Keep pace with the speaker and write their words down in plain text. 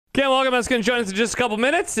Cam, welcome. That's going to join us in just a couple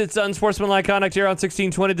minutes. It's Unsportsmanlike Conduct here on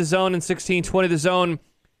 1620 The Zone and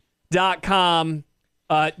 1620thezone.com.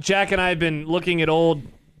 Jack and I have been looking at old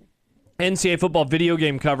NCAA football video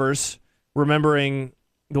game covers, remembering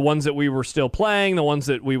the ones that we were still playing, the ones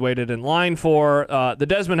that we waited in line for. The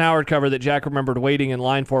Desmond Howard cover that Jack remembered waiting in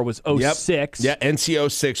line for was 06. Yep. Yeah,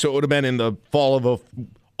 NC 06, so it would have been in the fall of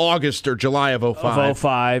August or July of 05. Of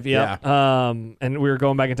 05, yep. Yeah. And we were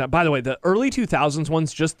going back in time. By the way, the early 2000s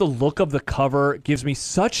ones, just the look of the cover gives me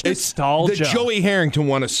such nostalgia. The Joey Harrington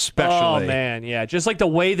one especially. Oh, man, yeah. Just like the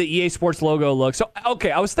way the EA Sports logo looks. So, okay,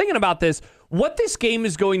 I was thinking about this. What this game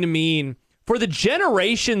is going to mean for the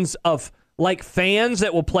generations of like fans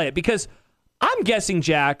that will play it, because I'm guessing,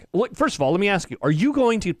 Jack, first of all, let me ask you, are you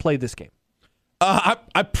going to play this game?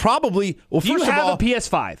 I probably. Well, Do first you of have all, a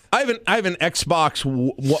PS5? I have an Xbox.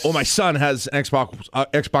 Well, my son has an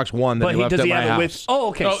Xbox One that But he left does at he my have it house. with? Oh,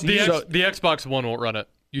 okay. Oh, so the Xbox One won't run it.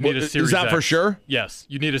 You need a Series Is that X. for sure? Yes,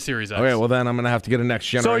 you need a Series X. Okay, well then I'm gonna have to get a next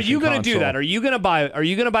generation. So are you going to console. do that? Are you going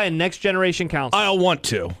to buy a next generation console? I'll want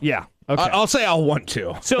to. Yeah. Okay. I'll say I'll want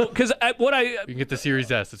to. So because You can get the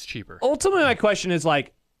Series S. It's cheaper. ultimately my question is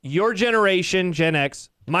like your generation, Gen X,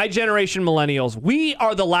 my generation, millennials. We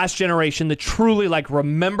are the last generation that truly like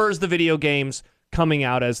remembers the video games coming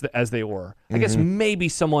out as they were. I guess maybe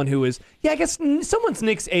someone who is I guess someone's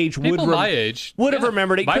Nick's age People my age would have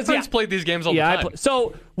remembered it. My friends played these games all the time.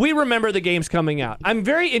 So we remember the games coming out. I'm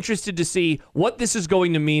very interested to see what this is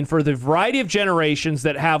going to mean for the variety of generations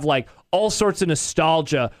that have like all sorts of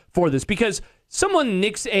nostalgia for this, because someone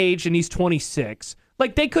Nick's age and he's 26.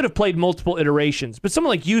 Like, they could have played multiple iterations. But someone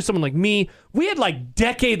like you, someone like me, we had, like,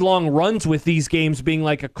 decade-long runs with these games being,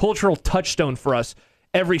 like, a cultural touchstone for us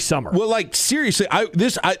every summer. Well, like, seriously,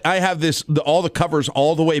 I have all the covers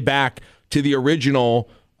all the way back to the original.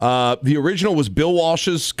 The original was Bill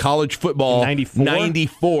Walsh's College Football. 94?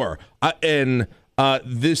 94. I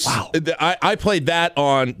played that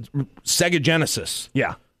on Sega Genesis.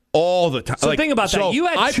 Yeah. All the time. So think about that. You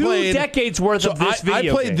had two decades worth of this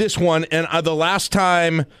video I played game. this one, and the last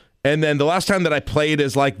time that I played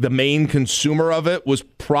as like the main consumer of it was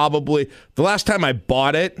probably the last time I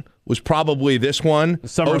bought it was probably this one,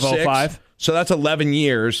 Summer of 05. So that's 11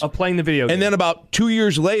 years of playing the video game. And then about 2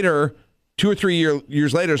 years later, 2 or 3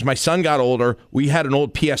 years later, as my son got older, we had an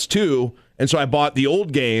old PS2, and so I bought the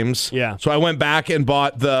old games. Yeah. So I went back and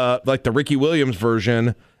bought the Ricky Williams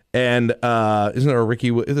version. And isn't there a Ricky?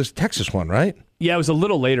 There's a Texas one, right? Yeah, it was a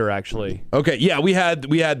little later, actually. Okay, yeah, we had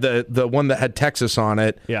the one that had Texas on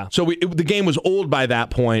it. Yeah. So the game was old by that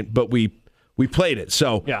point, but we played it.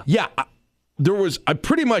 So yeah, I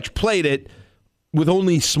pretty much played it with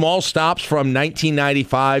only small stops from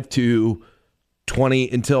 1995 to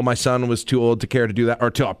 20 until my son was too old to care to do that,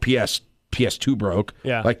 or till PS2 broke.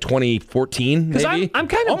 Yeah. Like 2014, maybe. I'm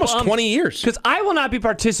kind of almost 20 years. Because I will not be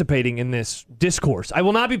participating in this discourse. I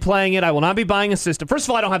will not be playing it. I will not be buying a system. First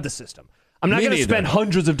of all, I don't have the system. I'm not going to spend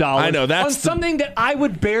hundreds of dollars on something that I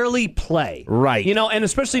would barely play. Right. You know, and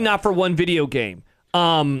especially not for one video game.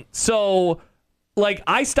 So, like,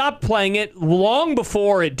 I stopped playing it long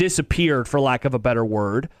before it disappeared, for lack of a better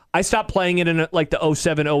word. I stopped playing it in like the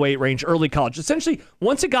 07, 08 range, early college. Essentially,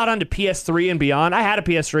 once it got onto PS3 and beyond, I had a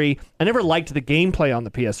PS3. I never liked the gameplay on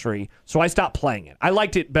the PS3, so I stopped playing it. I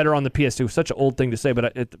liked it better on the PS2. Such an old thing to say,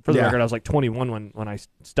 but for the record, I was like 21 when I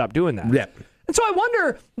stopped doing that. Yeah. And so I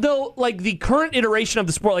wonder, though, like the current iteration of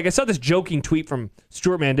the sport, like I saw this joking tweet from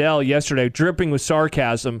Stuart Mandel yesterday, dripping with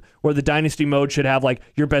sarcasm, where the dynasty mode should have like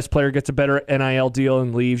your best player gets a better NIL deal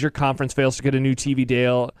and leaves, your conference fails to get a new TV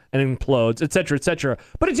deal and implodes, et cetera, et cetera.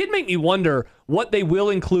 But it did make me wonder what they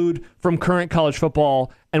will include from current college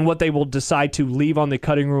football and what they will decide to leave on the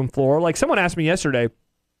cutting room floor. Like someone asked me yesterday,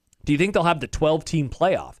 do you think they'll have the 12-team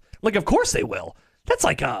playoff? Like, of course they will. That's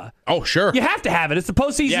like sure. You have to have it. It's the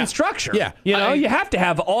postseason structure. Yeah. You know, you have to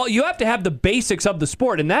have the basics of the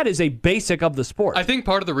sport, and that is a basic of the sport. I think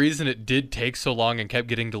part of the reason it did take so long and kept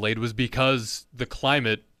getting delayed was because the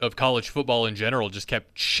climate of college football in general just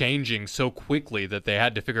kept changing so quickly that they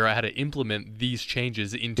had to figure out how to implement these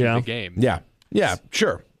changes into the game. Yeah,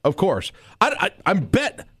 sure. Of course. I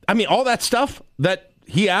bet, all that stuff that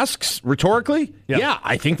he asks rhetorically,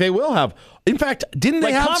 I think they will have. In fact, didn't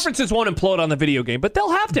they have... conferences won't implode on the video game, but they'll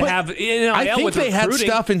have to have... I think they had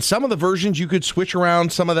stuff in some of the versions you could switch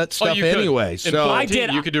around some of that stuff anyway. So I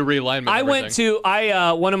did. You could do realignment. I went to...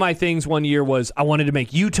 one of my things one year was I wanted to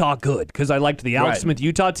make Utah good because I liked the Alex Smith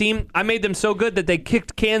Utah team. I made them so good that they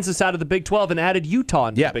kicked Kansas out of the Big 12 and added Utah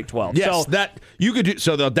into the Big 12. Yes, so, that you could do.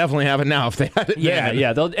 So they'll definitely have it now if they had it. Yeah.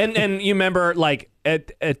 And you remember like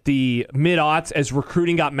at the mid-aughts as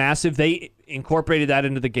recruiting got massive, they incorporated that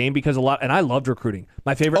into the game because and I loved recruiting.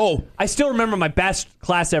 My favorite. Oh, I still remember my best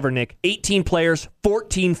class ever, Nick. 18 players,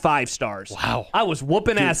 14 5-stars. Wow. I was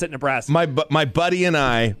whooping ass at Nebraska. My buddy and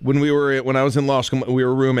I, when I was in law school, we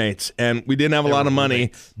were roommates, and we didn't have a lot of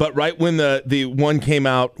money. But right when the one came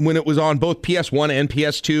out, when it was on both PS1 and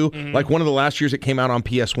PS2, like one of the last years it came out on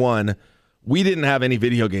PS1, we didn't have any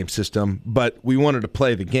video game system, but we wanted to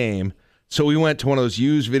play the game. So we went to one of those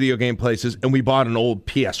used video game places, and we bought an old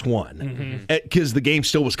PS1 because the game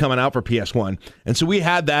still was coming out for PS1. And so we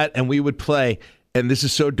had that, and we would play. And this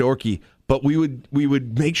is so dorky, but we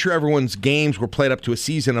would make sure everyone's games were played up to a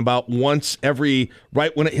season. About once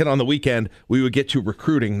right when it hit on the weekend, we would get to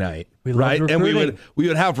recruiting night, right? And we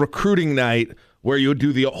would have recruiting night, where you would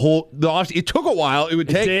do the it took a while. It would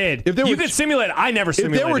take. It did. You could simulate it. I never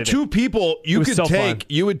simulated it. If there were two people, you could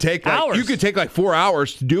take hours. You could take like 4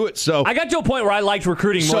 hours to do it. So I got to a point where I liked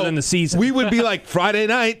recruiting more than the season. We would be like Friday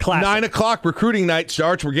night, 9 o'clock recruiting night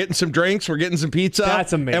starts. We're getting some drinks, we're getting some pizza.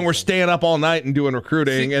 That's amazing. And we're staying up all night and doing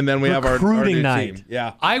recruiting, and then we have our recruiting night. Team.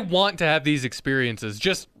 Yeah. I want to have these experiences.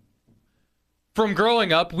 Just from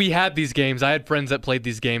growing up, we had these games. I had friends that played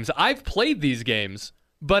these games. I've played these games.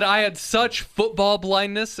 But I had such football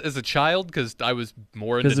blindness as a child because I was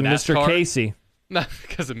more into NASCAR. Because of Mr. Casey. Not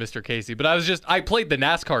because of Mr. Casey, but I played the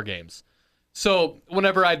NASCAR games. So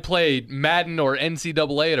whenever I'd play Madden or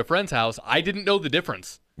NCAA at a friend's house, I didn't know the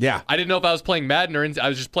difference. Yeah. I didn't know if I was playing Madden or I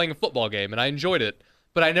was just playing a football game, and I enjoyed it.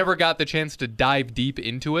 But I never got the chance to dive deep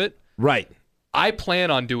into it. Right. I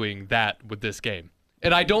plan on doing that with this game.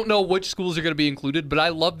 And I don't know which schools are going to be included, but I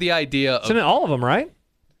love the idea of... Isn't it all of them, right?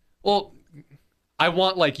 Well... I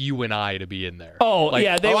want like you and I to be in there. Oh, like,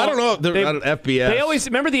 yeah. I don't know. They're not an FBS. They always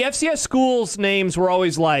remember the FCS schools' names were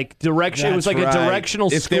always like direction. It was like a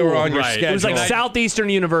directional school. If they were on your schedule. It was like Southeastern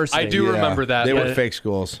University. I do remember that. They were fake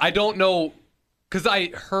schools. I don't know because I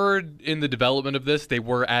heard in the development of this they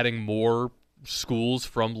were adding more schools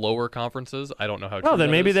from lower conferences. I don't know how true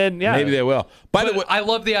then maybe is. Maybe they will. By the way, I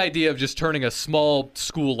love the idea of just turning a small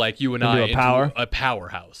school like you and I into a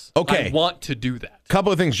powerhouse. Okay. I want to do that.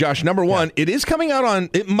 Couple of things, Josh. Number one, it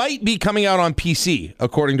might be coming out on PC,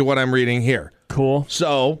 according to what I'm reading here. Cool.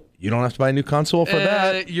 So you don't have to buy a new console for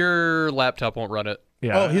that. Your laptop won't run it.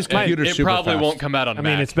 Yeah. Oh, his computer's it super probably fast. won't come out on Mac. I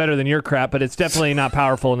mean, it's better than your crap, but it's definitely not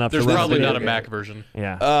powerful enough There's to run probably a not a video Mac game. version.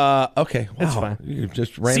 Yeah. Okay. Wow. It's fine. You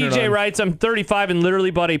just ran it CJ on. writes, I'm 35 and literally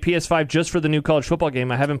bought a PS5 just for the new college football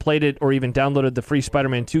game. I haven't played it or even downloaded the free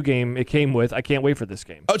Spider-Man 2 game it came with. I can't wait for this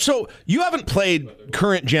game. Oh, so you haven't played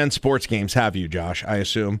current-gen sports games, have you, Josh, I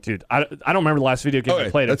assume? Dude, I don't remember the last video game I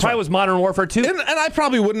played. It that's probably fine. was Modern Warfare 2. And I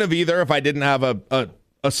probably wouldn't have either if I didn't have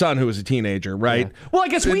a son who was a teenager, right? Yeah. Well, I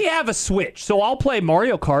guess we have a Switch, so I'll play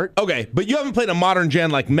Mario Kart. Okay, but you haven't played a modern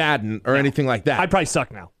gen like Madden or anything like that. I'd probably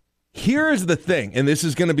suck now. Here's the thing, and this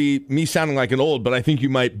is going to be me sounding like an old, but I think you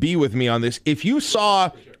might be with me on this. If you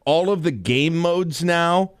saw all of the game modes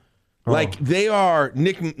now, like they are,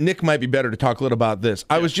 Nick might be better to talk a little about this.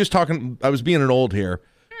 I was being an old here.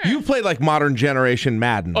 You played like modern generation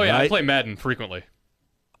Madden, Oh, yeah, right? I play Madden frequently.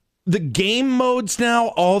 The game modes now,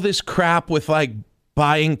 all this crap with like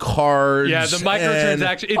buying cards. Yeah, the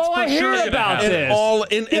microtransaction. It's for I sure heard about this.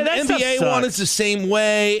 And the NBA one is the same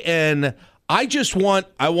way. And I want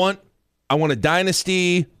a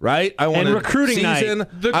dynasty, right? I want and a recruiting season.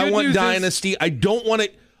 night. I want dynasty. I don't want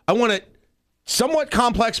it. I want it somewhat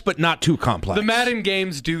complex, but not too complex. The Madden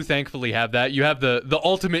games do thankfully have that. You have the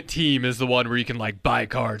Ultimate Team is the one where you can like buy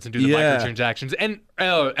cards and do the microtransactions. And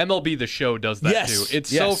MLB The Show does that too. It's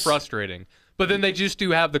so frustrating. But then they just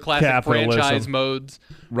do have the classic franchise modes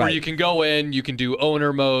where you can go in, you can do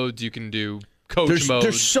owner modes, you can do coach modes.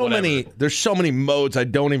 There's so many modes. I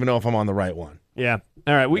don't even know if I'm on the right one. Yeah.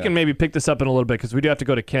 All right, we can maybe pick this up in a little bit because we do have to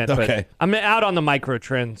go to Kent. Okay. But I'm out on the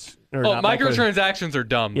microtrends. Microtransactions are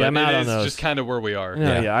dumb, Yeah, but I'm out it on is those. just kind of where we are.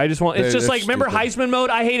 Yeah. I just want. It's just like remember Heisman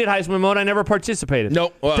mode. I hated Heisman mode. I never participated.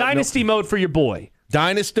 Nope. Dynasty mode for your boy.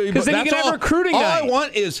 Dynasty, because then you can have recruiting all night. I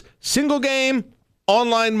want is single game,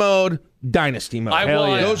 online mode, dynasty mode.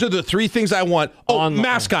 Those are the three things I want. Oh,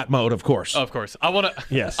 mascot mode, of course. Of course. I want to.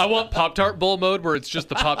 Yes. I want Pop-Tart Bowl mode where it's just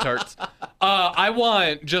the Pop-Tarts. I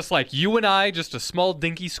want just like you and I, just a small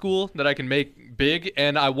dinky school that I can make big,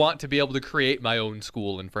 and I want to be able to create my own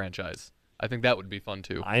school and franchise. I think that would be fun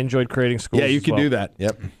too. I enjoyed creating schools. Yeah, you can do that.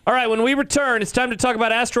 Yep. All right, when we return, it's time to talk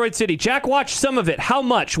about Asteroid City. Jack watched some of it. How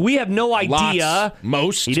much? We have no idea. Lots.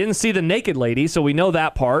 Most. He didn't see the naked lady, so we know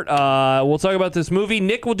that part. We'll talk about this movie.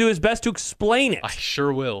 Nick will do his best to explain it. I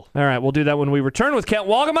sure will. All right, we'll do that when we return with Kent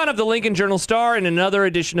Walgamon of the Lincoln Journal-Star and another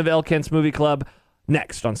edition of El Kent's Movie Club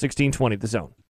next on 1620 The Zone.